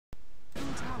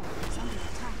tower is under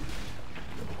attack.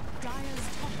 Dire's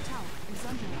top tower is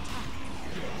under attack.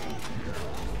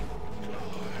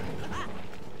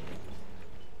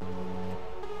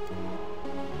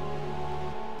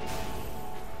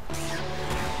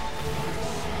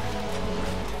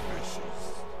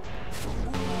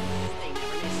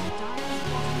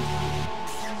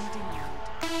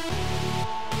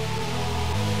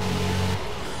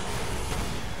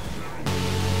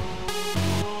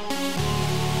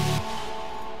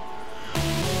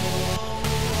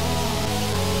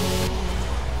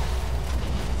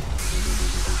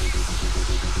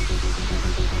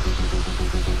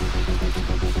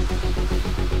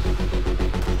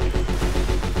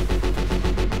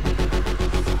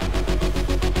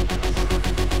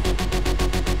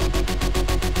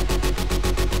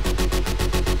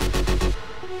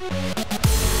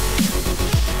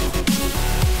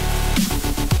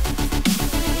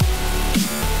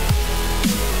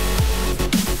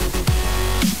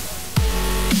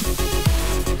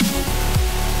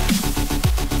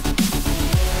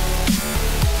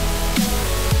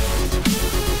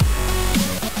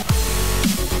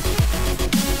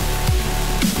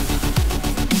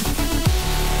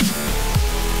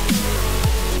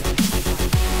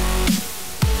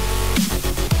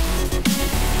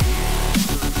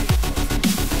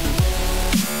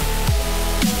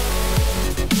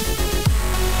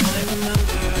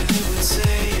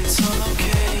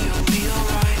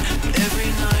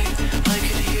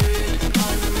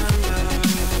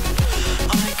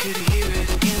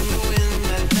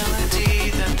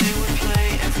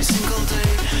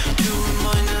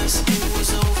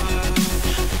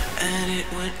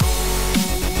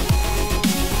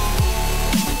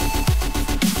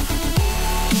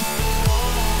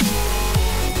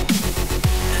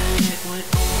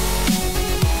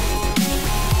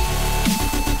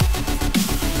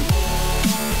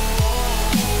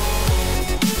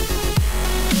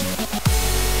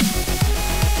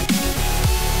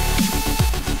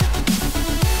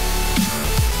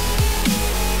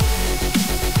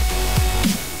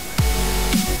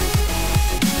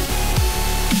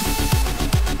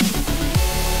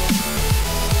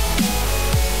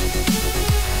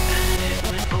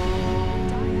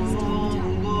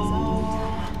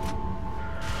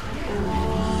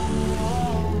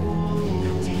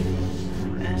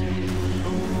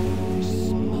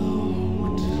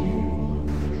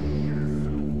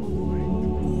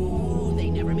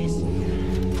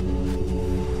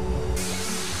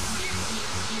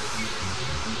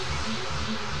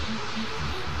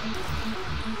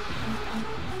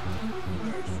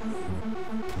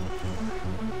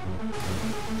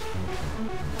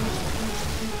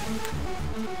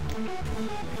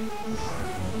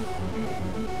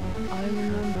 I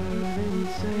remember they would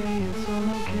say it's all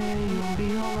okay, you'll be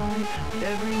alright.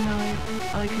 Every night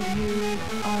I could hear it,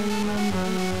 I remember.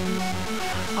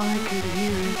 I could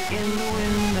hear it in the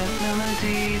wind, that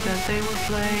melody that they would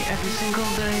play every single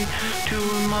day to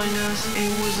remind us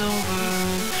it was over.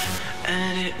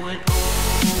 And it went over.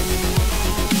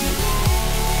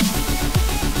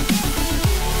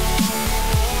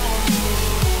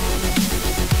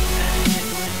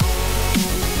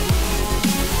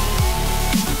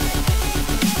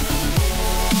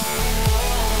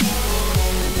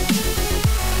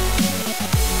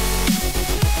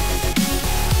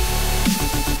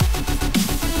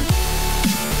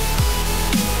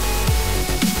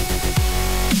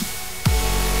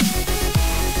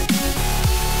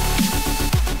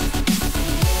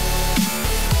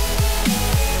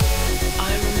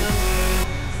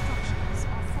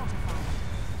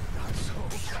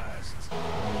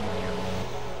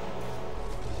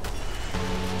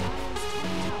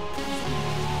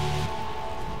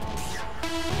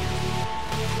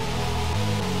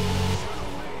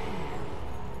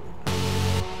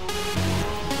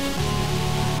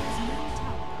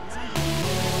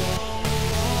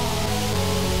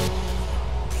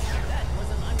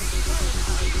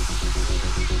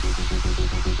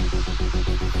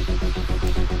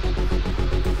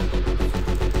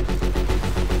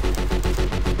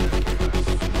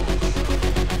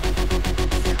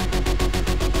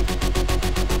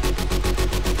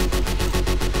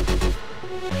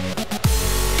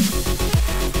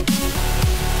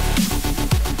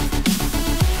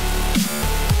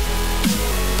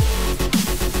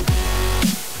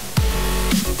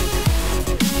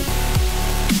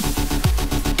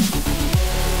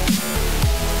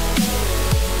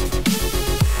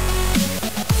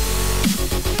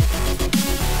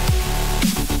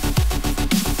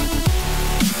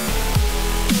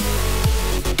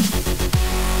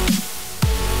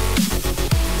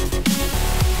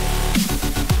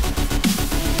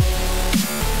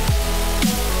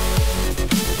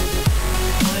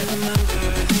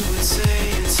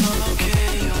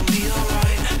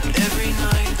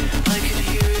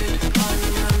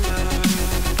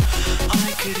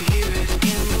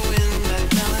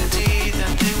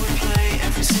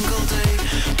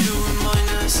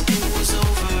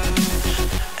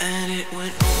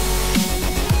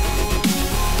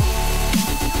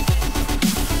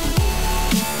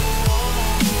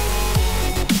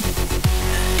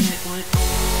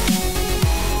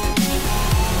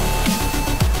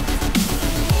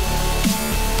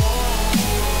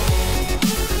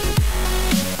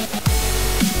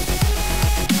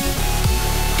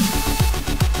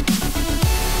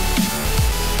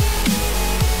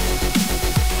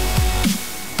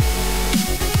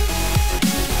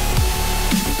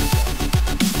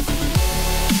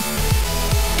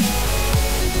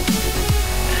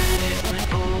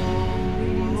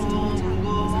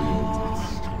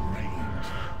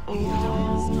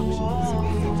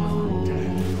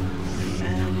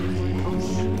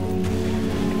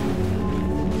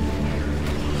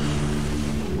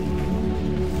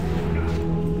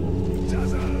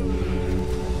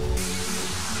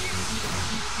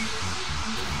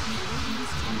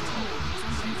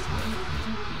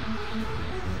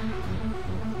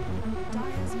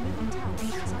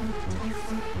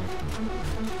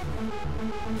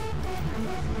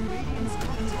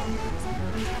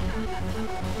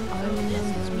 I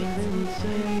remember they would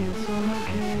say it's all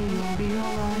okay, you'll be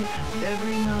alright.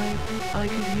 Every night I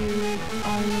could hear it,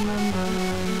 I remember.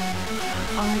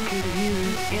 I could hear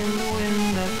it in the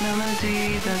wind, that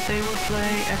melody that they would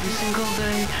play every single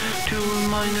day to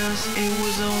remind us it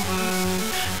was over.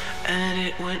 And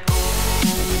it went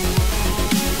over.